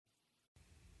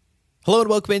Hello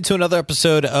and welcome into another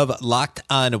episode of Locked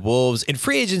on Wolves. In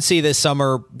free agency this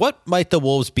summer, what might the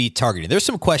Wolves be targeting? There's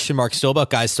some question marks still about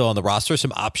guys still on the roster,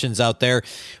 some options out there,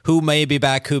 who may be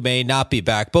back, who may not be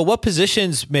back. But what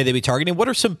positions may they be targeting? What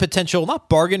are some potential, not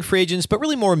bargain free agents, but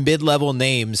really more mid-level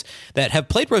names that have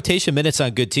played rotation minutes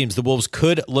on good teams the Wolves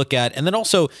could look at? And then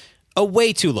also a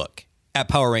way to look at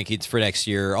power rankings for next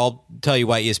year. I'll tell you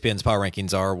why ESPN's power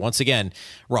rankings are, once again,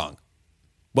 wrong.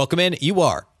 Welcome in. You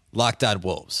are Locked on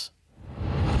Wolves.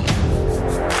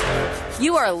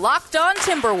 You are Locked on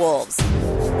Timberwolves,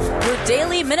 your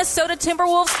daily Minnesota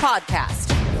Timberwolves podcast.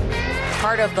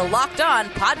 Part of the Locked on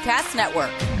Podcast Network.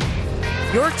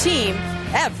 Your team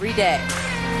every day.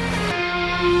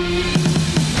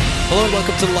 Hello and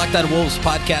welcome to the Locked on Wolves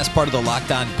podcast, part of the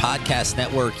Locked on Podcast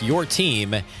Network. Your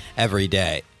team every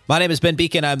day. My name is Ben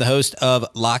Beacon. I'm the host of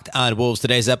Locked on Wolves.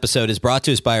 Today's episode is brought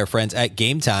to us by our friends at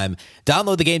Game Time.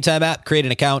 Download the Game Time app, create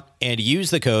an account, and use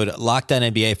the code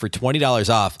LOCKEDONNBA for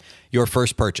 $20 off your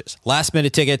first purchase. Last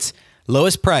minute tickets,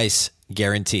 lowest price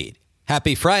guaranteed.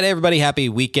 Happy Friday, everybody. Happy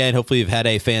weekend. Hopefully you've had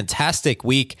a fantastic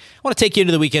week. I want to take you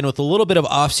into the weekend with a little bit of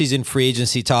offseason free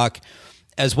agency talk,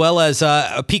 as well as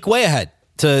a peek way ahead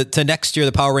to next year,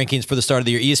 the power rankings for the start of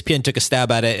the year. ESPN took a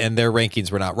stab at it, and their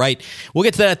rankings were not right. We'll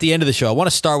get to that at the end of the show. I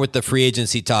want to start with the free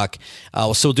agency talk,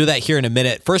 so we'll do that here in a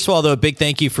minute. First of all, though, a big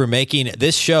thank you for making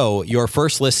this show your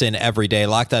first listen every day.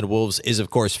 Locked on Wolves is,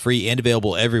 of course, free and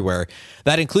available everywhere.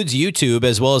 That includes YouTube,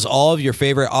 as well as all of your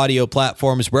favorite audio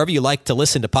platforms. Wherever you like to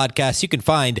listen to podcasts, you can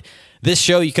find this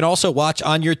show. You can also watch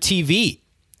on your TV,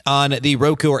 on the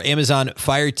Roku or Amazon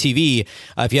Fire TV.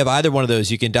 If you have either one of those,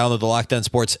 you can download the Locked On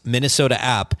Sports Minnesota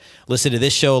app. Listen to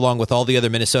this show along with all the other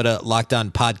Minnesota Locked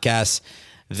On podcasts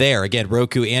there. Again,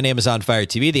 Roku and Amazon Fire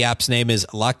TV. The app's name is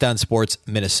Locked On Sports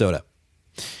Minnesota.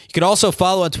 You can also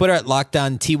follow on Twitter at Locked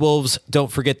On T-Wolves.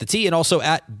 Don't forget the T, and also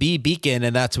at B Beacon,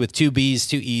 and that's with two B's,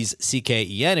 two E's,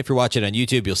 C-K-E-N. If you're watching on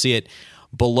YouTube, you'll see it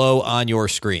below on your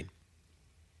screen.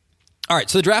 All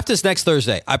right, so the draft is next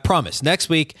Thursday. I promise. Next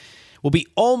week will be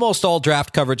almost all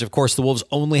draft coverage. Of course, the Wolves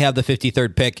only have the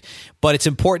 53rd pick, but it's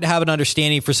important to have an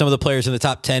understanding for some of the players in the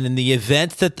top 10 in the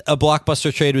event that a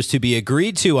blockbuster trade was to be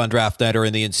agreed to on draft night or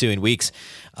in the ensuing weeks.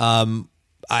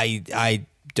 I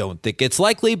don't think it's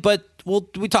likely, but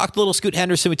we talked a little Scoot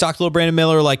Henderson, we talked a little Brandon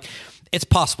Miller, it's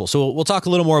possible. So we'll talk a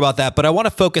little more about that, but I want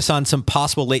to focus on some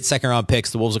possible late second round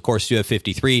picks. The Wolves, of course, do have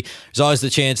 53. There's always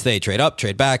the chance they trade up,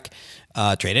 trade back,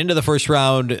 trade into the first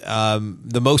round.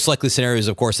 The most likely scenario is,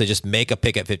 of course, they just make a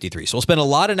pick at 53. So we'll spend a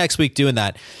lot of next week doing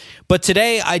that. But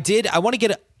today I want to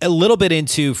get a little bit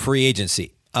into free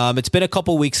agency. It's been a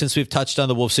couple weeks since we've touched on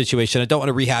the Wolves situation. I don't want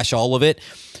to rehash all of it.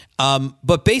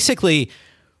 But basically,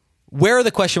 where are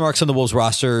the question marks on the Wolves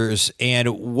rosters, and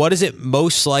what is it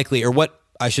most likely, or what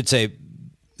I should say,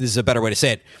 this is a better way to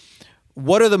say it,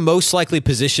 what are the most likely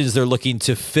positions they're looking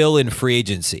to fill in free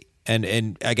agency?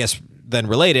 And I guess then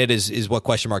related is what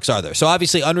question marks are there. So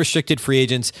obviously unrestricted free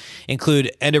agents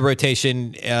include end of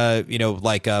rotation,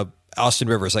 Austin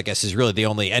Rivers, I guess, is really the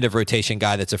only end of rotation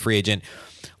guy that's a free agent.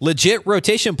 Legit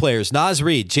rotation players, Naz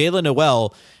Reid, Jalen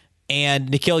Noel,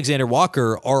 and Nickeil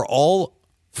Alexander-Walker are all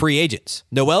free agents.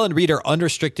 Noel and Reid are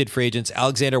unrestricted free agents.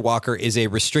 Alexander Walker is a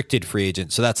restricted free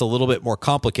agent, so that's a little bit more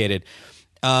complicated.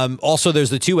 Also, there's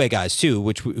the two-way guys, too,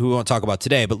 which we won't talk about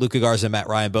today, but Luka Garza and Matt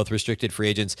Ryan, both restricted free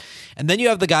agents. And then you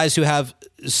have the guys who have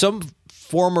some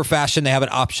form or fashion, they have an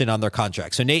option on their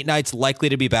contract. So Nate Knight's likely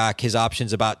to be back. His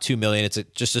option's about $2 million. It's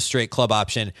just a straight club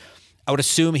option. I would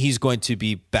assume he's going to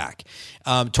be back.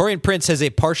 Taurean Prince has a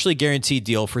partially guaranteed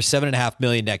deal for $7.5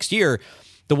 million next year.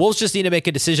 The Wolves just need to make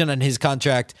a decision on his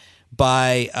contract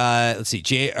by, June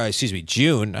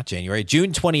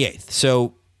 28th.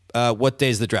 So what day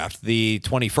is the draft? The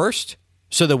 21st?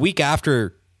 So the week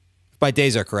after, if my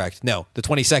days are correct. No, the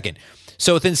 22nd.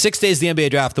 So within 6 days of the NBA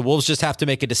draft, the Wolves just have to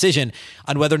make a decision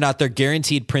on whether or not they're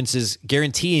guaranteeing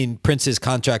Prince's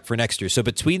contract for next year. So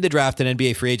between the draft and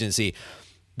NBA free agency,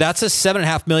 that's a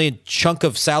 $7.5 million chunk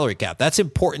of salary cap. That's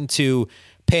important to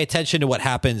pay attention to what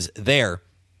happens there.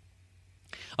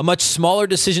 A much smaller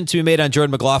decision to be made on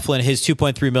Jordan McLaughlin. His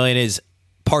 $2.3 million is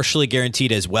partially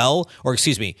guaranteed as well, or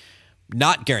excuse me,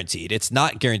 not guaranteed. It's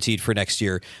not guaranteed for next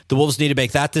year. The Wolves need to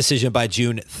make that decision by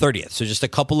June 30th. So just a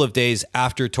couple of days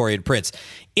after Taurean Prince.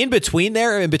 In between the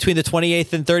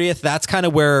 28th and 30th, that's kind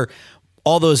of where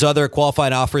all those other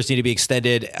qualifying offers need to be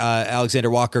extended.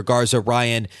 Alexander Walker, Garza,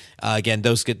 Ryan. Again,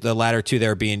 those get the latter two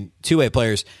there being two-way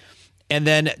players. And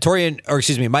then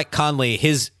Mike Conley,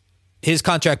 his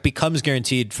contract becomes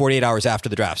guaranteed 48 hours after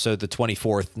the draft. So the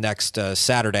 24th, next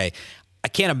Saturday. I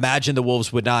can't imagine the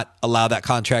Wolves would not allow that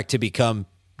contract to become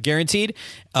guaranteed.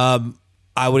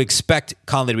 I I would expect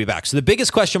Conley to be back. So the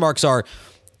biggest question marks are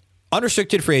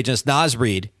unrestricted free agents, Naz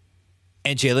Reid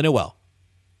and Jaylen Nowell.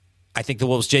 I think the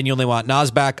Wolves genuinely want Naz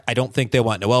back. I don't think they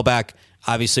want Nowell back.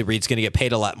 Obviously, Reid's going to get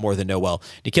paid a lot more than Nowell.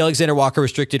 Nickeil Alexander-Walker,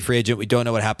 restricted free agent. We don't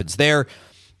know what happens there.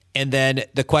 And then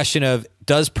the question of,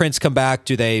 does Prince come back?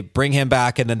 Do they bring him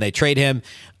back and then they trade him?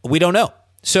 We don't know.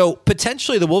 So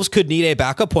potentially the Wolves could need a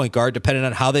backup point guard depending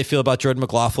on how they feel about Jordan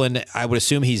McLaughlin. I would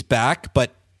assume he's back,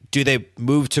 but do they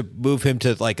move him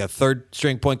to like a third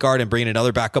string point guard and bring in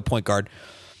another backup point guard?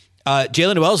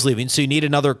 Jaylen Nowell's leaving, so you need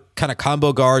another kind of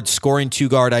combo guard, scoring two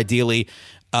guard ideally,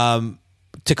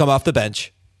 to come off the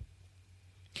bench.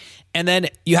 And then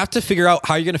you have to figure out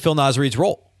how you're going to fill Naz Reid's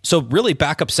role. So really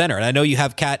backup center. And I know you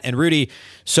have Cat and Rudy,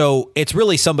 so it's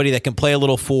really somebody that can play a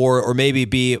little four or maybe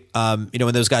be,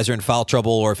 when those guys are in foul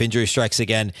trouble or if injury strikes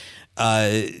again,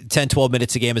 10, 12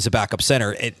 minutes a game as a backup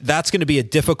center. That's going to be a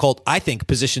difficult, I think,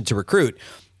 position to recruit.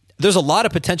 There's a lot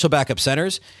of potential backup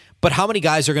centers, but how many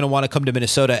guys are going to want to come to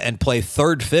Minnesota and play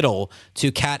third fiddle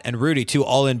to Cat and Rudy, two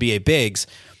all-NBA bigs,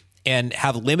 and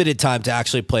have limited time to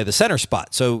actually play the center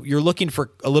spot? So you're looking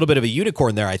for a little bit of a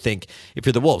unicorn there, I think, if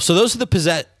you're the Wolves. So those are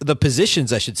the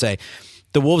positions, I should say,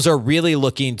 the Wolves are really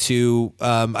looking to,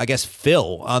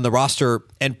 fill on the roster,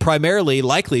 and primarily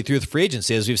likely through the free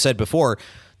agency. As we've said before,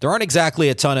 there aren't exactly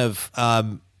a ton of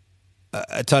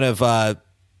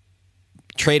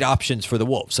trade options for the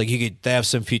Wolves. Like they have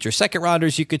some future second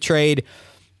rounders you could trade.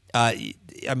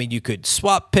 You could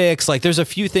swap picks. Like there's a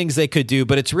few things they could do,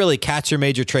 but it's really catch your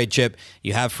major trade chip.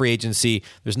 You have free agency.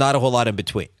 There's not a whole lot in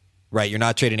between, right? You're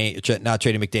not trading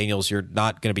McDaniels. You're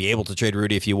not going to be able to trade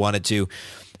Rudy if you wanted to.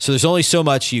 So there's only so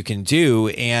much you can do,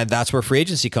 and that's where free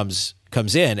agency comes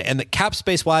in. And the cap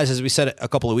space wise, as we said a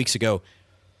couple of weeks ago,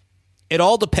 it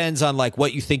all depends on like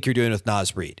what you think you're doing with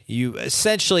Naz Reid. You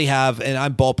essentially have, and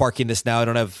I'm ballparking this now, I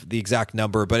don't have the exact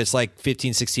number, but it's like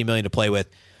 15, 16 million to play with.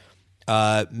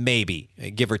 Maybe,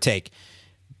 give or take.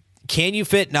 Can you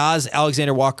fit Naz,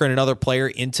 Alexander-Walker, and another player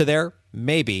into there?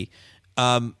 Maybe.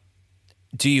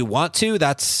 Do you want to?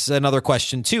 That's another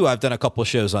question too. I've done a couple of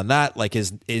shows on that. Like,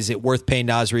 is it worth paying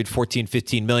Naz Reid 14,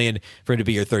 15 million for him to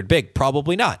be your third big?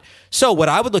 Probably not. So what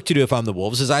I would look to do if I'm the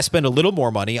Wolves is I spend a little more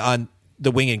money on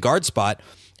the wing and guard spot,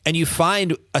 and you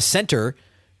find a center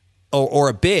or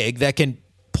a big that can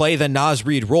play the Naz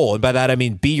Reid role. And by that, I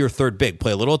mean, be your third big,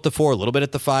 play a little at the 4, a little bit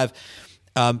at the 5,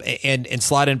 and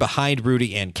slide in behind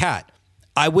Rudy and Cat.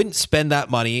 I wouldn't spend that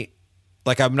money.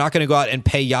 Like, I'm not going to go out and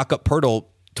pay Jakob Poeltl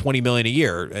 $20 million a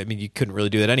year. I mean, you couldn't really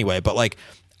do that anyway, but like,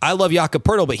 I love Jakob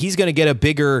Poeltl, but he's going to get a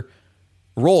bigger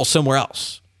role somewhere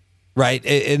else. Right.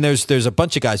 And there's a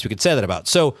bunch of guys we could say that about.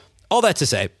 So all that to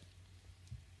say,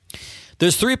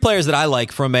 there's 3 players that I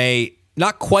like from a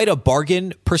not quite a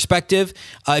bargain perspective.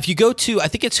 If you go to, I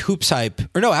think it's Hoops Hype,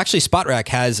 or no, actually SpotRack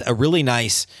has a really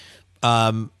nice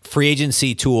free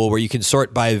agency tool where you can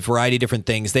sort by a variety of different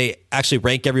things. They actually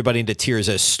rank everybody into tiers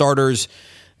as starters,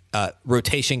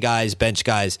 rotation guys, bench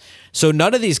guys. So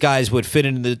none of these guys would fit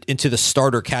into the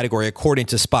starter category according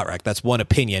to SpotRack. That's one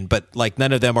opinion, but like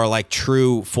none of them are like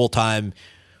true full-time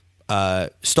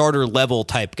starter level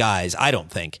type guys, I don't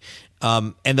think.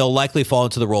 And they'll likely fall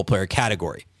into the role player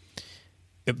category.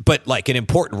 But like an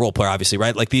important role player, obviously,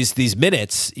 right? Like these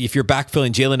minutes, if you're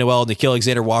backfilling Jaylen Nowell, Nickeil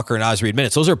Alexander-Walker, and Naz Reid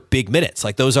minutes, those are big minutes.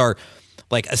 Like those are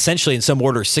like essentially in some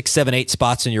order 6, 7, 8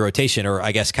 spots in your rotation, or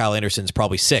I guess Kyle Anderson's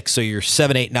probably 6. So you're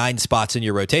 7, 8, 9 spots in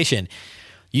your rotation.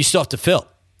 You still have to fill.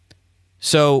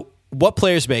 So what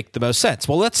players make the most sense?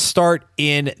 Well, let's start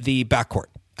in the backcourt.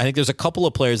 I think there's a couple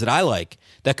of players that I like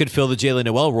that could fill the Jaylen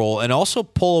Nowell role and also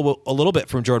pull a little bit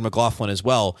from Jordan McLaughlin as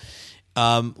well.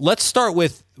 Let's start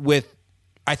with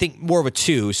I think more of a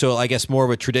 2, so I guess more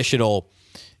of a traditional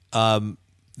the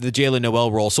Jaylen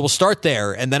Nowell role. So we'll start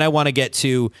there, and then I want to get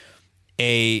to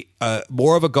a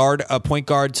more of a point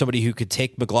guard, somebody who could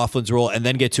take McLaughlin's role, and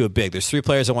then get to a big. There's 3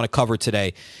 players I want to cover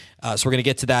today, so we're going to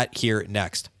get to that here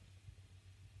next.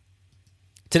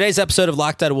 Today's episode of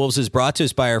Locked On Wolves is brought to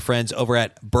us by our friends over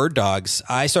at Bird Dogs.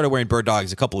 I started wearing Bird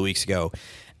Dogs a couple of weeks ago,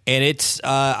 and it's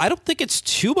I don't think it's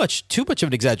too much of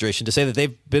an exaggeration to say that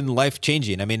they've been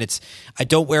life-changing. I mean, I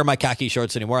don't wear my khaki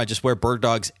shorts anymore. I just wear Bird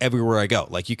Dogs everywhere I go.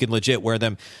 Like, you can legit wear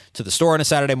them to the store on a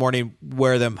Saturday morning,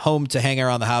 wear them home to hang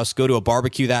around the house, go to a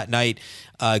barbecue that night,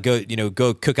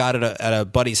 go cook out at a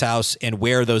buddy's house and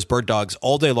wear those Bird Dogs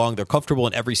all day long. They're comfortable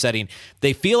in every setting.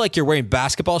 They feel like you're wearing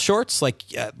basketball shorts, like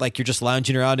you're just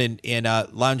lounging around in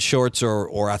lounge shorts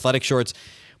or athletic shorts,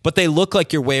 but they look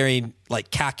like you're wearing like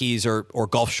khakis or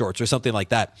golf shorts or something like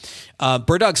that.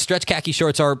 Bird Dogs stretch khaki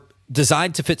shorts are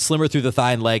designed to fit slimmer through the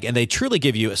thigh and leg, and they truly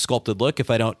give you a sculpted look. If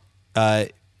I don't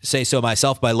say so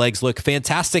myself, my legs look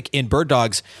fantastic in Bird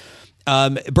Dogs.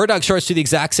 Bird Dog shorts do the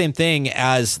exact same thing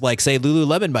as, like, say,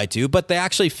 Lululemon might do, but they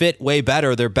actually fit way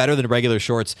better. They're better than regular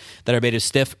shorts that are made of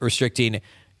stiff, restricting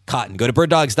cotton. Go to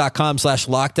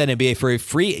birddogs.com/LockedOnNBA for a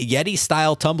free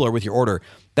Yeti-style tumbler with your order.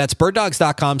 That's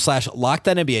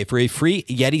birddogs.com/LockedOnNBA for a free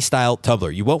Yeti-style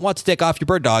tumbler. You won't want to take off your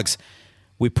Bird Dogs.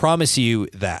 We promise you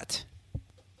that.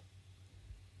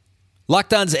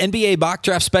 Locked On's NBA mock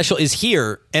draft special is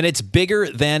here, and it's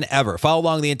bigger than ever. Follow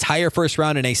along the entire first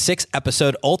round in a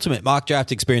 6-episode ultimate mock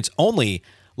draft experience only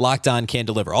Locked On can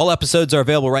deliver. All episodes are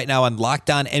available right now on Locked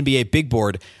On NBA Big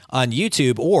Board on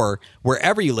YouTube or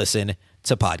wherever you listen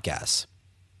to podcasts.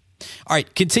 All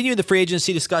right, continuing the free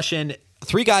agency discussion,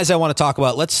 3 guys I want to talk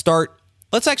about.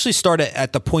 Let's actually start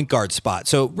at the point guard spot.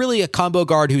 So really a combo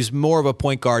guard who's more of a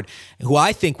point guard who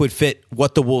I think would fit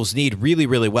what the Wolves need really,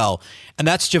 really well. And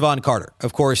that's Jevon Carter.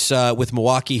 Of course, with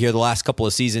Milwaukee here the last couple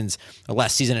of seasons, the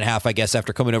last season and a half, I guess,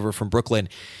 after coming over from Brooklyn.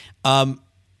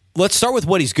 Let's start with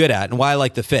what he's good at and why I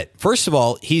like the fit. First of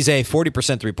all, he's a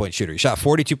 40% three-point shooter. He shot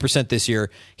 42% this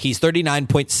year. He's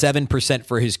 39.7%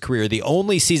 for his career. The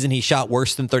only season he shot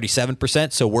worse than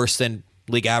 37%, so worse than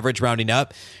league average rounding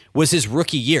up, was his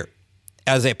rookie year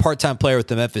as a part-time player with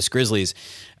the Memphis Grizzlies.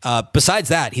 Besides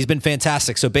that, he's been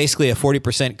fantastic. So basically a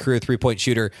 40% career three-point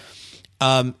shooter.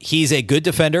 He's a good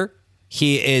defender.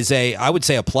 He is I would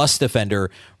say a plus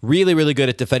defender, really, really good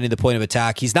at defending the point of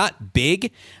attack. He's not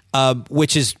big,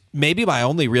 which is maybe my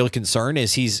only real concern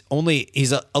is he's a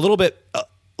little bit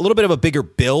of a bigger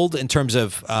build in terms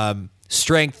of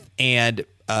strength and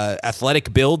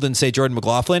athletic build than, say, Jordan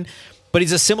McLaughlin, but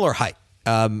he's a similar height.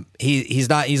 He's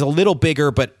a little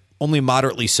bigger, but only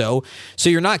moderately so. So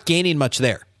you're not gaining much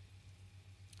there.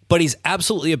 But he's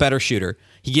absolutely a better shooter.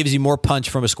 He gives you more punch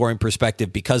from a scoring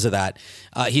perspective because of that.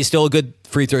 He's still a good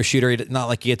free throw shooter. Not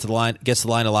like he gets to the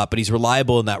line a lot, but he's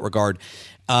reliable in that regard.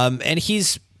 And he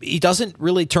doesn't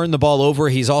really turn the ball over.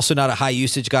 He's also not a high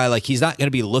usage guy. Like, he's not going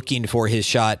to be looking for his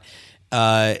shot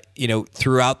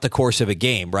throughout the course of a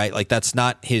game, right? Like, that's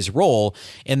not his role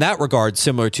in that regard,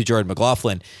 similar to Jordan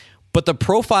McLaughlin. But the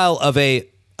profile of a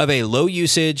low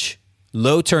usage,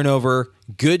 low turnover,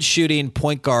 good shooting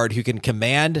point guard who can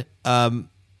command an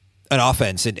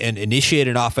offense and initiate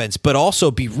an offense, but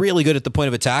also be really good at the point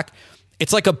of attack.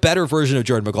 It's like a better version of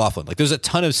Jordan McLaughlin. Like, there's a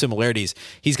ton of similarities.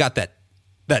 He's got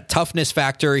that toughness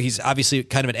factor. He's obviously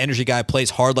kind of an energy guy,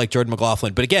 plays hard like Jordan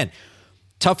McLaughlin. But again,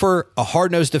 tougher, a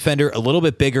hard-nosed defender, a little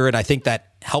bit bigger, and I think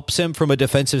that helps him from a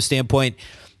defensive standpoint.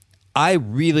 I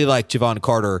really like Jevon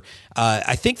Carter.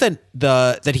 I think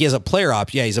that he has a player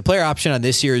option. Yeah, he's a player option on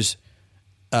this year's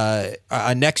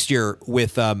next year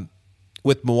with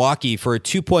Milwaukee for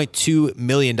 $2.2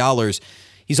 million.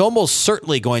 He's almost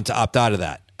certainly going to opt out of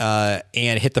that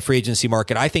and hit the free agency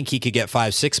market. I think he could get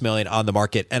 $5-6 million on the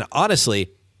market. And honestly,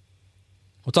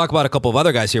 we'll talk about a couple of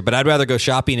other guys here, but I'd rather go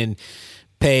shopping and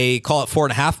call it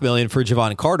 $4.5 million for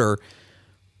Jevon Carter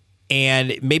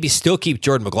and maybe still keep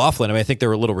Jordan McLaughlin. I mean, I think they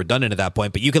were a little redundant at that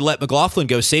point, but you could let McLaughlin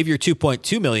go, save your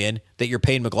 $2.2 million that you're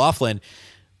paying McLaughlin,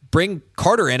 bring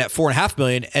Carter in at $4.5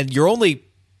 million, and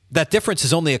that difference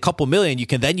is only a couple million. You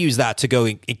can then use that to go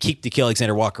and keep Nickeil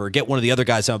Alexander-Walker or get one of the other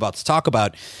guys I'm about to talk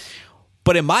about.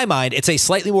 But in my mind, it's a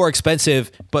slightly more expensive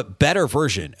but better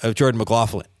version of Jordan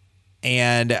McLaughlin.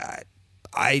 And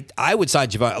I would sign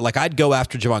Jevon. Like, I'd go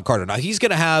after Jevon Carter. Now, he's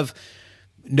going to have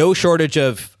no shortage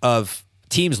of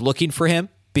teams looking for him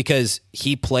because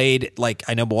he played, like,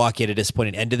 I know Milwaukee had a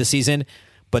disappointing end of the season,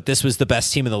 but this was the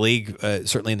best team in the league,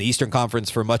 certainly in the Eastern Conference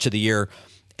for much of the year.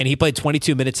 And he played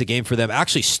 22 minutes a game for them,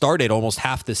 actually started almost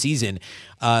half the season,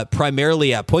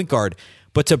 primarily at point guard.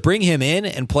 But to bring him in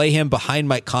and play him behind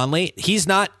Mike Conley, he's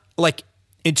not, like,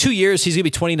 in 2 years, he's going to be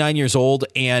 29 years old,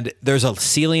 and there's a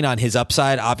ceiling on his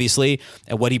upside, obviously,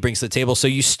 and what he brings to the table. So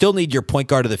you still need your point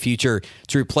guard of the future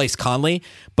to replace Conley,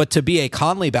 but to be a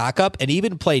Conley backup and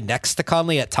even play next to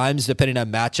Conley at times, depending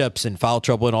on matchups and foul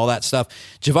trouble and all that stuff,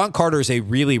 Jevon Carter is a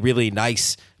really, really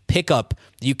nice pickup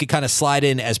you could kind of slide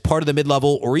in as part of the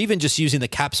mid-level, or even just using the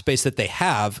cap space that they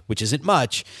have, which isn't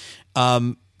much,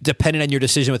 depending on your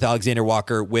decision with Alexander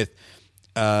Walker, with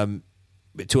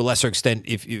to a lesser extent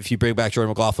if you bring back Jordan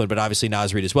McLaughlin, but obviously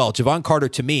Naz Reid as well. Jevon Carter,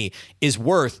 to me, is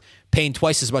worth paying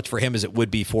twice as much for him as it would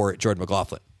be for Jordan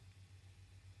McLaughlin.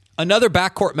 Another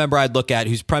backcourt member I'd look at,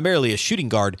 who's primarily a shooting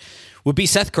guard, would be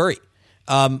Seth Curry.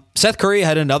 Seth Curry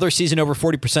had another season over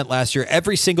 40% last year.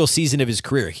 Every single season of his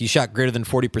career, he shot greater than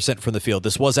 40% from the field.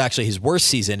 This was actually his worst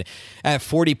season at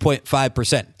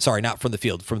 40.5%. Sorry, not from the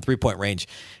field, from three-point range.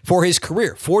 For his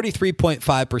career,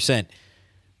 43.5%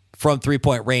 from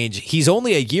three-point range. He's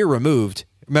only a year removed.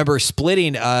 Remember,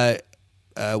 splitting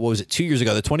what was it, 2 years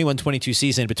ago, the 21-22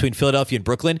 season between Philadelphia and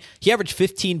Brooklyn, he averaged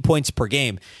 15 points per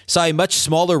game. Saw a much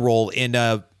smaller role in,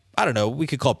 I don't know, we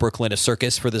could call Brooklyn a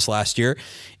circus for this last year.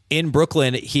 In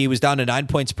Brooklyn, he was down to 9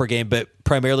 points per game, but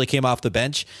primarily came off the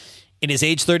bench. In his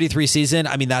age 33 season,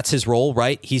 I mean, that's his role,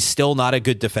 right? He's still not a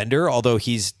good defender, although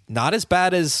he's not as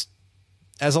bad as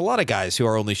a lot of guys who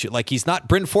are only shoot. Like, he's not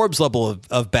Bryn Forbes level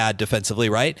of bad defensively,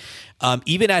 right?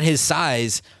 Even at his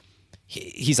size,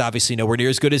 he's obviously nowhere near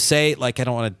as good as, say, like,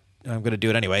 I'm going to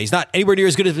do it anyway. He's not anywhere near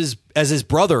as good as his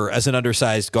brother as an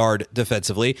undersized guard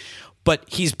defensively, but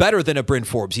he's better than a Bryn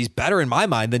Forbes. He's better in my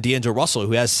mind than D'Angelo Russell,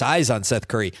 who has size on Seth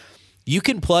Curry. You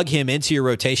can plug him into your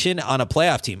rotation on a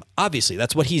playoff team. Obviously,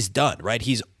 that's what he's done, right?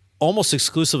 He's almost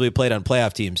exclusively played on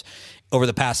playoff teams over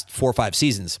the past 4 or 5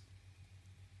 seasons.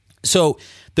 So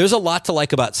there's a lot to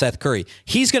like about Seth Curry.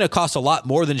 He's going to cost a lot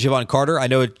more than Javon Carter. I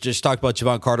know it just talked about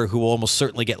Javon Carter, who will almost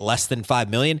certainly get less than $5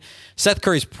 million. Seth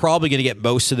Curry's probably going to get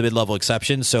most of the mid-level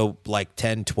exceptions, so like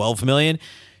 $10, $12 million.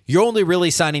 You're only really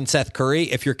signing Seth Curry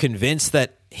if you're convinced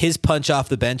that his punch off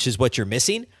the bench is what you're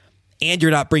missing, and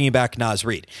you're not bringing back Naz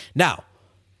Reid. Now,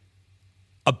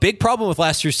 a big problem with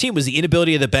last year's team was the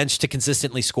inability of the bench to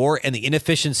consistently score and the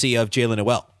inefficiency of Jalen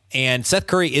Noel. And Seth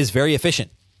Curry is very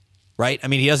efficient, right? I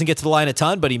mean, he doesn't get to the line a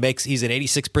ton, but he's an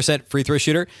 86% free throw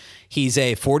shooter. He's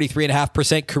a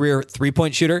 43.5% career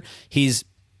three-point shooter. He's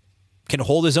can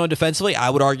hold his own defensively.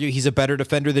 I would argue he's a better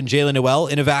defender than Jalen Noel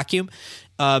in a vacuum.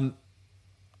 So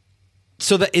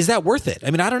is that worth it?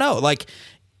 I mean, I don't know. Like,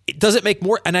 does it make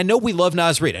more? And I know we love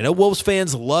Naz Reid. I know Wolves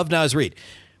fans love Naz Reid.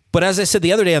 But as I said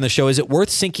the other day on the show, is it worth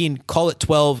sinking, call it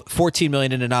 12, 14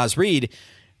 million into Naz Reid,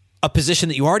 a position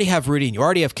that you already have Rudy and you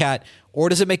already have Cat? Or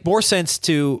does it make more sense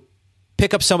to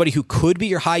pick up somebody who could be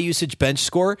your high usage bench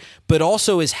scorer, but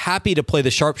also is happy to play the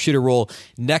sharpshooter role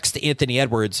next to Anthony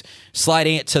Edwards,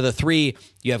 sliding it to the 3?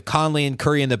 You have Conley and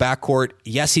Curry in the backcourt.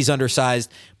 Yes, he's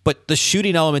undersized, but the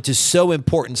shooting element is so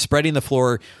important, spreading the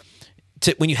floor.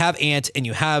 When you have Ant and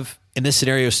you have, in this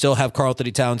scenario, still have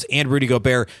Karl-Anthony Towns and Rudy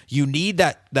Gobert, you need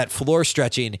that floor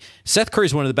stretching. Seth Curry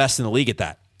is one of the best in the league at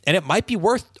that. And it might be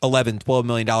worth $11, $12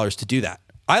 million to do that.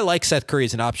 I like Seth Curry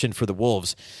as an option for the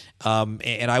Wolves.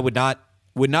 And I would not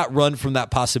run from that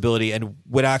possibility and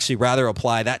would actually rather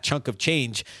apply that chunk of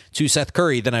change to Seth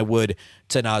Curry than I would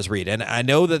to Naz Reid. And I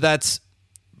know that's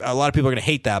a lot of people are going to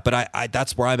hate that, but I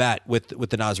that's where I'm at with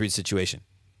the Naz Reid situation.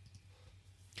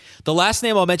 The last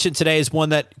name I'll mention today is one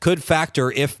that could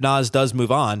factor if Naz does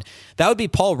move on. That would be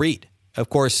Paul Reed, of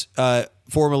course,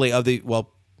 formerly of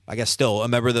I guess still a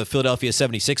member of the Philadelphia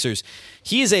 76ers.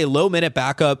 He is a low-minute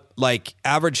backup, like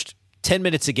averaged 10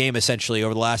 minutes a game essentially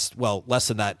over the last, less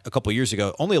than that a couple of years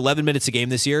ago. Only 11 minutes a game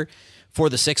this year for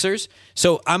the Sixers.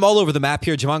 So I'm all over the map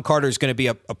here. Javon Carter is going to be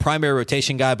a primary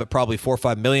rotation guy, but probably $4 or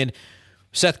 $5 million.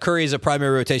 Seth Curry is a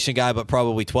primary rotation guy, but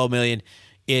probably $12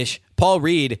 million-ish. Paul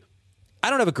Reed, I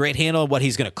don't have a great handle on what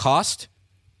he's going to cost,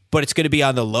 but it's going to be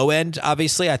on the low end,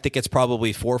 obviously. I think it's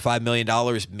probably $4 or $5 million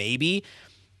maybe.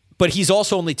 But he's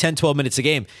also only 10, 12 minutes a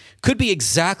game. Could be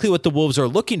exactly what the Wolves are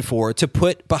looking for to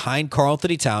put behind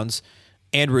Karl-Anthony Towns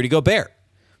and Rudy Gobert.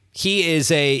 He's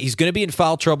going to be in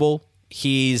foul trouble.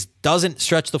 He doesn't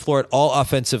stretch the floor at all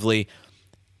offensively.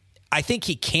 I think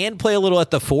he can play a little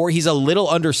at the 4. He's a little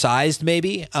undersized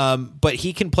maybe, but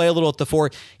he can play a little at the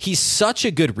 4. He's such a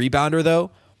good rebounder,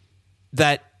 though,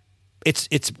 that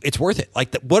it's worth it.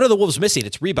 Like, what are the Wolves missing?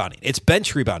 It's rebounding. It's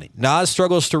bench rebounding. Naz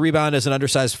struggles to rebound as an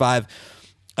undersized 5.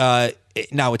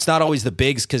 Now, it's not always the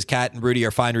bigs because Kat and Rudy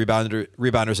are fine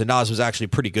rebounders, and Naz was actually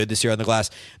pretty good this year on the glass.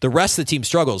 The rest of the team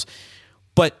struggles.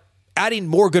 But adding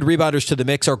more good rebounders to the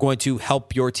mix are going to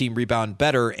help your team rebound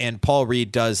better, and Paul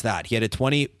Reed does that. He had a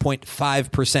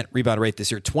 20.5% rebound rate this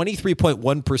year,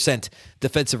 23.1%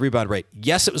 defensive rebound rate.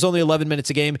 Yes, it was only 11 minutes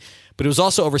a game, but it was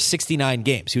also over 69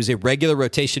 games. He was a regular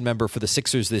rotation member for the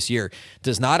Sixers this year.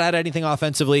 Does not add anything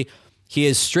offensively. He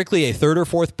is strictly a third or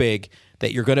fourth big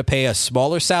that you're going to pay a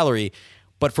smaller salary,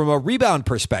 but from a rebound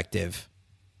perspective,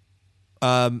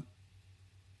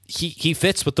 he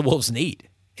fits what the Wolves need.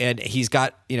 And he's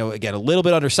got, again, a little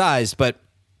bit undersized, but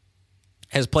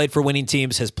has played for winning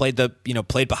teams, has played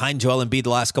played behind Joel Embiid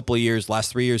the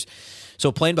last 3 years.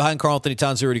 So playing behind Karl-Anthony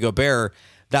Towns and Rudy Gobert,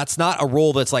 that's not a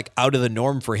role that's like out of the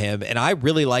norm for him. And I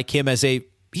really like him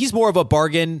he's more of a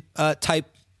bargain type,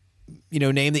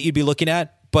 name that you'd be looking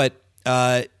at. But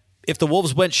if the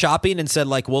Wolves went shopping and said,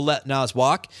 like, we'll let Naz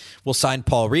walk, we'll sign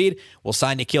Paul Reed, we'll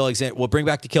sign Nickeil Alexander, we'll bring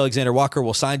back Nickeil Alexander-Walker,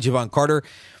 we'll sign Javon Carter,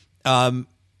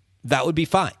 that would be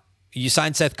fine. You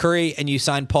sign Seth Curry and you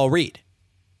sign Paul Reed.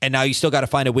 And now you still got to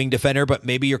find a wing defender, but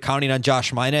maybe you're counting on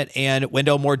Josh Minott and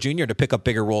Wendell Moore Jr. to pick up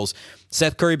bigger roles.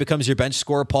 Seth Curry becomes your bench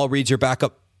scorer. Paul Reed's your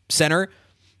backup center.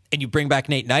 and you bring back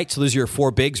Nate Knight. So those are your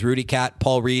four bigs, Rudy Cat,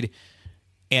 Paul Reed,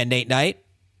 and Nate Knight.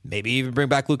 Maybe even bring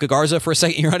back Luka Garza for a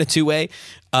second. You're on a two-way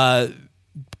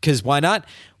because why not?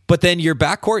 But then your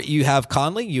backcourt, you have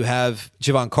Conley, you have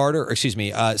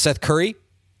Seth Curry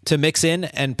to mix in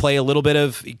and play a little bit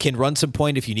of, can run some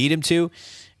point if you need him to.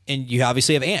 And you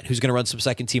obviously have Ant, who's going to run some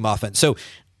second-team offense. So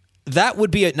that would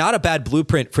be not a bad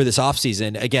blueprint for this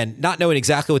offseason. Again, not knowing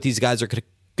exactly what these guys are going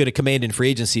to command in free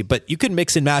agency, but you can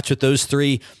mix and match with those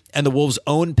three and the Wolves'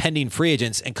 own pending free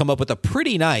agents and come up with a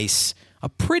pretty nice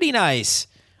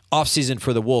offseason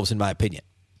for the Wolves, in my opinion.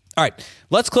 All right,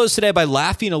 let's close today by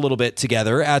laughing a little bit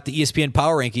together at the ESPN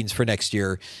Power Rankings for next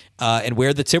year and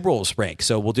where the Timberwolves rank.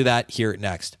 So we'll do that here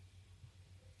next.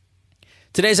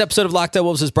 Today's episode of Locked On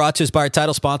Wolves is brought to us by our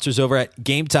title sponsors over at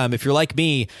Game Time. If you're like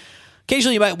me,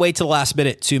 occasionally you might wait to the last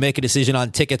minute to make a decision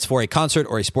on tickets for a concert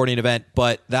or a sporting event,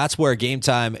 but that's where Game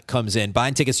Time comes in.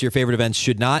 Buying tickets to your favorite events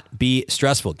should not be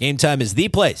stressful. Game Time is the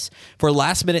place for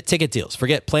last-minute ticket deals.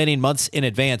 Forget planning months in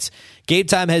advance. Game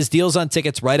Time has deals on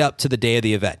tickets right up to the day of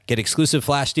the event. Get exclusive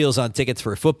flash deals on tickets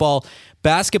for football,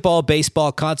 basketball,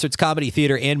 baseball, concerts, comedy,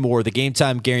 theater, and more. The Game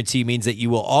Time guarantee means that you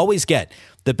will always get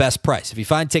the best price. If you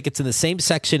find tickets in the same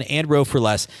section and row for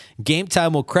less, Game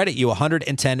Time will credit you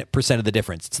 110% of the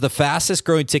difference. It's the fastest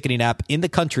growing ticketing app in the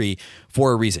country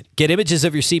for a reason. Get images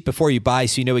of your seat before you buy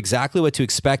so you know exactly what to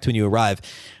expect when you arrive.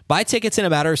 Buy tickets in a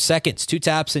matter of seconds. 2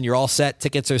 taps and you're all set.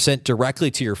 Tickets are sent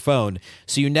directly to your phone,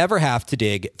 so you never have to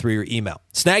dig through your email.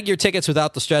 Snag your tickets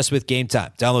without the stress with Game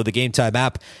Time. Download the Game Time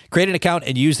app, create an account,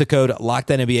 and use the code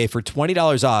LOCKEDONNBA for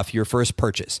 $20 off your first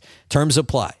purchase. Terms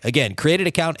apply. Again, create an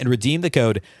account and redeem the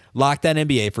code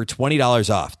LOCKEDONNBA for $20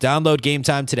 off. Download Game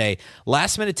Time today.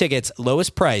 Last minute tickets,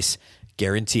 lowest price,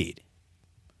 guaranteed.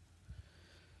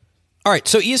 All right,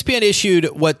 so ESPN issued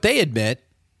what they admit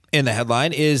in the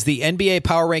headline is the NBA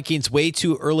Power Rankings Way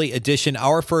Too Early Edition,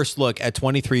 our first look at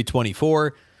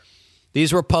 23-24.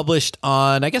 These were published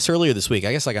on, I guess, earlier this week.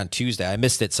 I guess like on Tuesday. I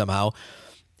missed it somehow.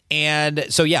 And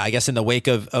so, yeah, I guess in the wake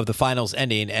of the finals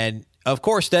ending. And, of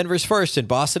course, Denver's first and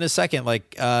Boston is second.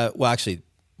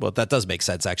 That does make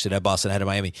sense, actually, to have Boston ahead of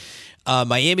Miami.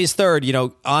 Miami's third,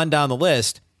 on down the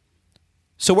list.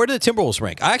 So where did the Timberwolves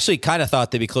rank? I actually kind of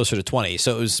thought they'd be closer to 20.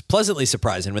 So it was pleasantly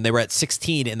surprising when they were at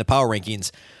 16 in the power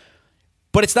rankings.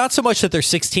 But it's not so much that they're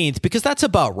 16th, because that's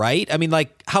about right. I mean,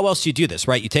 how else do you do this,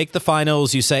 right? You take the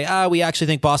finals, you say, we actually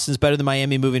think Boston's better than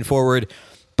Miami moving forward.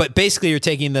 But basically, you're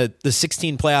taking the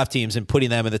 16 playoff teams and putting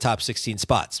them in the top 16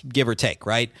 spots, give or take,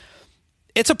 right?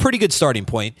 It's a pretty good starting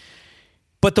point.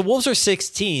 But the Wolves are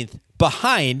 16th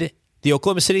behind the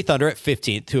Oklahoma City Thunder at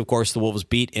 15th, who, of course, the Wolves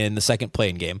beat in the second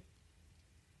play-in game.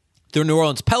 The New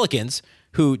Orleans Pelicans,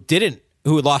 who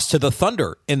lost to the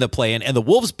Thunder in the play-in, and the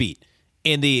Wolves beat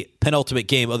in the penultimate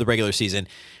game of the regular season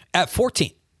at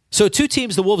 14. So 2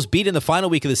 teams the Wolves beat in the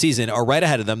final week of the season are right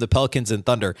ahead of them, the Pelicans and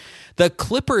Thunder. The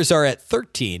Clippers are at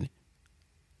 13.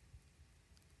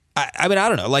 I mean, I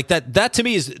don't know. That to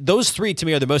me is, those 3 to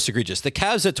me are the most egregious. The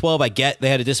Cavs at 12, I get. They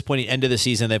had a disappointing end of the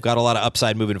season. They've got a lot of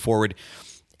upside moving forward.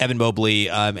 Evan Mobley,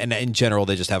 and in general,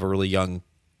 they just have a really young,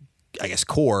 I guess,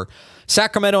 core.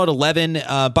 Sacramento at 11.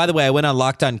 By the way, I went on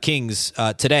Locked On Kings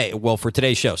today, for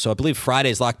today's show. So I believe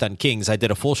Friday's Locked On Kings, I did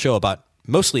a full show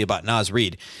mostly about Naz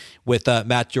Reid with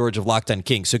Matt George of Locked On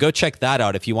Kings. So go check that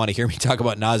out if you want to hear me talk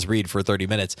about Naz Reid for 30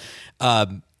 minutes.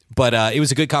 But it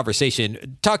was a good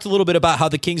conversation. Talked a little bit about how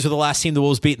the Kings were the last team the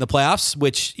Wolves beat in the playoffs,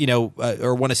 which,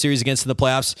 or won a series against in the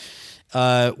playoffs.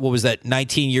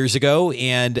 19 years ago?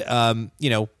 And,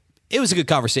 it was a good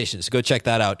conversation. So go check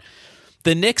that out.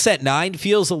 The Knicks at 9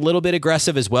 feels a little bit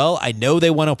aggressive as well. I know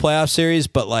they won a playoff series,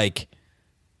 but are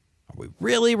we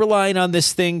really relying on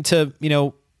this thing to,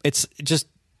 it's just,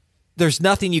 there's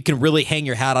nothing you can really hang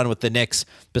your hat on with the Knicks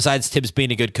besides Tibbs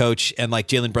being a good coach and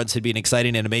Jalen Brunson being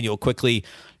exciting and Emmanuel quickly,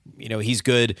 he's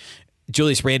good.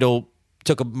 Julius Randle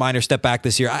took a minor step back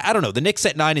this year. I don't know. The Knicks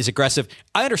at 9 is aggressive.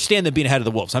 I understand them being ahead of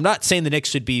the Wolves. I'm not saying the Knicks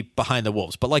should be behind the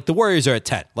Wolves, but the Warriors are at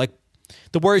 10.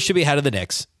 The Warriors should be ahead of the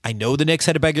Knicks. I know the Knicks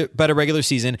had a better regular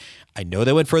season. I know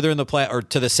they went further in the play, or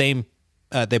to the same.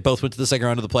 They both went to the second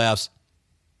round of the playoffs.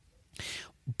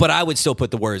 But I would still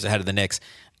put the Warriors ahead of the Knicks.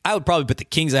 I would probably put the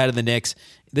Kings ahead of the Knicks.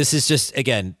 This is just,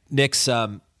 again, Knicks,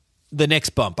 the Knicks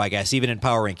bump, I guess, even in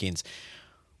power rankings.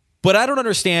 But I don't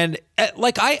understand.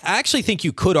 I actually think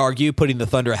you could argue putting the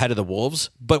Thunder ahead of the Wolves,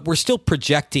 but we're still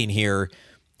projecting here.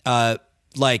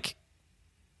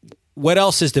 what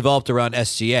else has developed around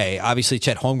SGA? Obviously,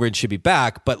 Chet Holmgren should be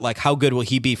back, but like, how good will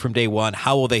he be from day one?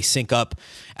 How will they sync up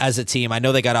as a team? I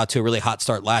know they got out to a really hot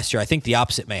start last year. I think the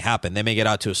opposite may happen. They may get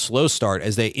out to a slow start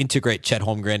as they integrate Chet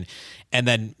Holmgren, and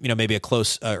then maybe a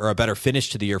close or a better finish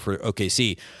to the year for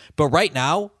OKC. But right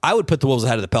now, I would put the Wolves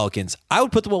ahead of the Pelicans. I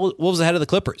would put the Wolves ahead of the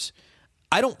Clippers.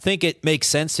 I don't think it makes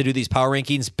sense to do these power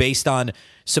rankings based on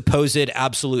supposed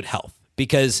absolute health,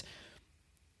 because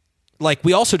like,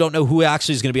 we also don't know who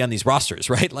actually is going to be on these rosters,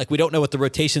 right? Like, we don't know what the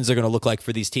rotations are going to look like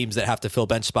for these teams that have to fill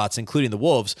bench spots, including the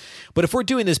Wolves. But if we're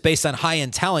doing this based on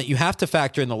high-end talent, you have to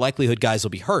factor in the likelihood guys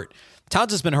will be hurt.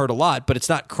 Towns has been hurt a lot, but it's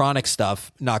not chronic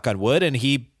stuff, knock on wood, and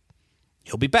he'll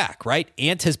be back, right?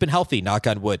 Ant has been healthy, knock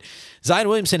on wood. Zion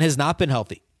Williamson has not been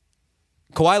healthy.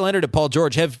 Kawhi Leonard and Paul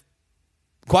George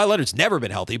Kawhi Leonard's never been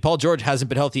healthy. Paul George hasn't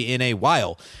been healthy in a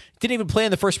while. Didn't even play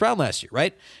in the first round last year,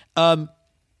 right?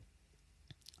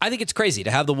 I think it's crazy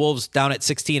to have the Wolves down at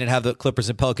 16 and have the Clippers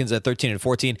and Pelicans at 13 and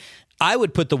 14. I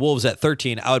would put the Wolves at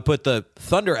 13. I would put the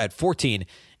Thunder at 14.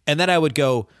 And then I would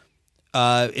go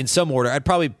in some order. I'd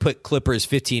probably put Clippers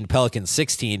 15, Pelicans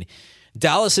 16.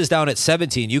 Dallas is down at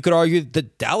 17. You could argue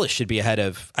that Dallas should be ahead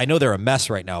of, I know they're a mess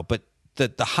right now, but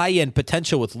the high-end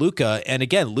potential with Luka, and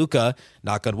again, Luka,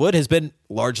 knock on wood, has been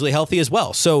largely healthy as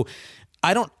well. So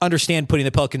I don't understand putting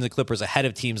the Pelicans and Clippers ahead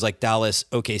of teams like Dallas,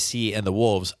 OKC, and the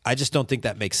Wolves. I just don't think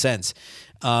that makes sense.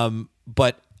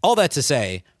 But all that to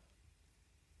say,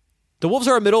 the Wolves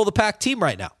are a middle-of-the-pack team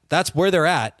right now. That's where they're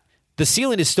at. The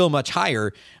ceiling is still much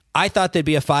higher. I thought they'd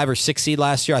be a 5 or 6 seed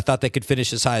last year. I thought they could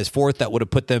finish as high as 4th. That would have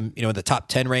put them, in the top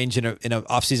 10 range in a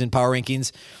offseason power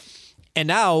rankings. And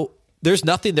now there's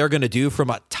nothing they're going to do from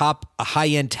a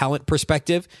high-end talent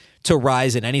perspective to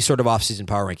rise in any sort of offseason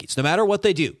power rankings, no matter what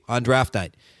they do on draft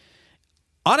night.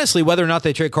 Honestly, whether or not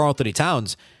they trade Karl Anthony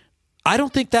Towns, I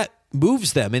don't think that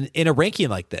moves them in a ranking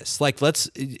like this. Like,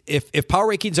 if power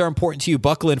rankings are important to you,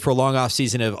 buckle in for a long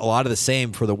offseason of a lot of the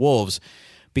same for the Wolves,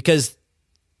 because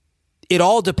it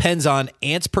all depends on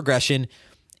Ant's progression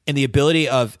and the ability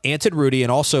of Ant and Rudy,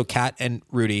 and also Cat and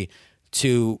Rudy,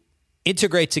 to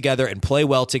integrate together and play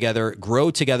well together,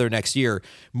 grow together next year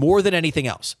more than anything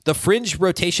else. The fringe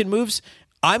rotation moves,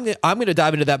 I'm going to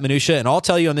dive into that minutia, and I'll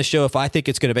tell you on this show if I think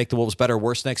it's going to make the Wolves better or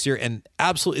worse next year, and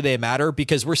absolutely they matter,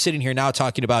 because we're sitting here now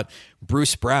talking about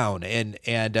Bruce Brown and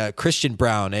Christian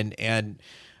Brown and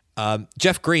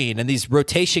Jeff Green and these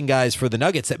rotation guys for the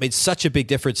Nuggets that made such a big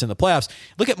difference in the playoffs.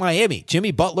 Look at Miami.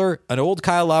 Jimmy Butler, an old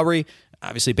Kyle Lowry,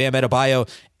 obviously Bam Adebayo,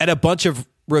 and a bunch of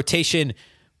rotation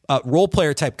role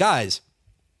player type guys.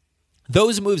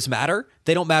 Those moves matter.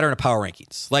 They don't matter in a power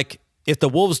rankings. Like, if the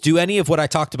Wolves do any of what I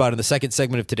talked about in the second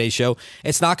segment of today's show,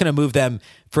 it's not going to move them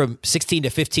from 16 to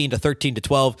 15 to 13 to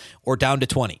 12 or down to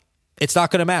 20. It's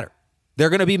not going to matter. They're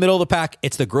going to be middle of the pack.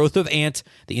 It's the growth of Ant,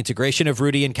 the integration of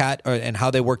Rudy and Cat, and how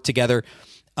they work together.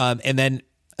 And then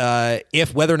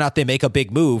if whether or not they make a big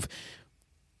move,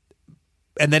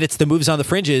 and then it's the moves on the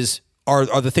fringes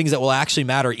are the things that will actually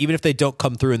matter, even if they don't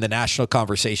come through in the national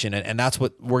conversation. And that's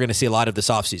what we're going to see a lot of this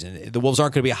offseason. The Wolves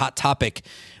aren't going to be a hot topic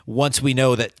once we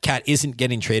know that Cat isn't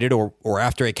getting traded, or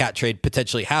after a Cat trade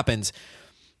potentially happens.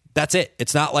 That's it.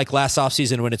 It's not like last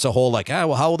offseason when it's a whole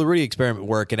how will the Rudy experiment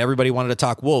work? And everybody wanted to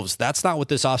talk Wolves. That's not what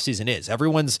this offseason is.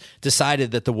 Everyone's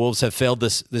decided that the Wolves have failed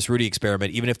this Rudy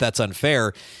experiment, even if that's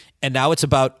unfair. And now it's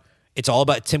all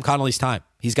about Tim Connolly's time.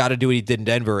 He's got to do what he did in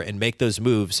Denver and make those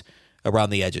moves around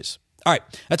the edges. All right,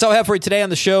 that's all I have for you today on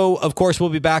the show. Of course,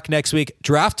 we'll be back next week.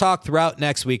 Draft talk throughout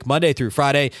next week, Monday through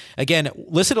Friday. Again,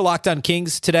 listen to Locked On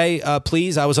Kings today,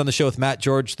 please. I was on the show with Matt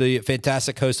George, the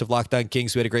fantastic host of Locked On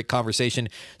Kings. We had a great conversation,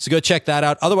 so go check that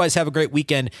out. Otherwise, have a great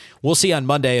weekend. We'll see you on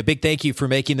Monday. A big thank you for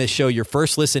making this show your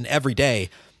first listen every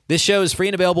day. This show is free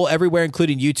and available everywhere,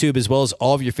 including YouTube, as well as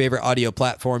all of your favorite audio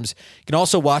platforms. You can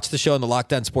also watch the show on the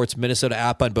Locked On Sports Minnesota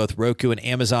app on both Roku and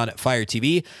Amazon Fire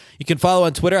TV. You can follow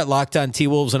on Twitter at Locked On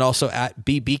T-Wolves and also at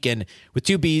BBeacon with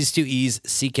 2 B's, 2 E's,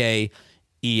 CKEN.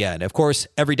 Of course,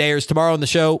 every day is tomorrow on the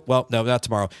show. Well, no, not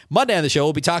tomorrow. Monday on the show,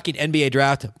 we'll be talking NBA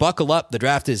draft. Buckle up. The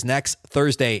draft is next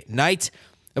Thursday night.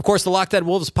 Of course, the Locked On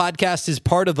Wolves podcast is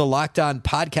part of the Locked On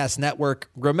Podcast Network.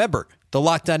 Remember, the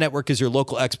Locked On Network is your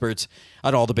local experts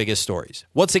on all the biggest stories.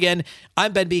 Once again,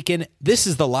 I'm Ben Beacon. This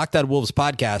is the Locked On Wolves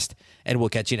podcast, and we'll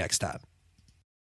catch you next time.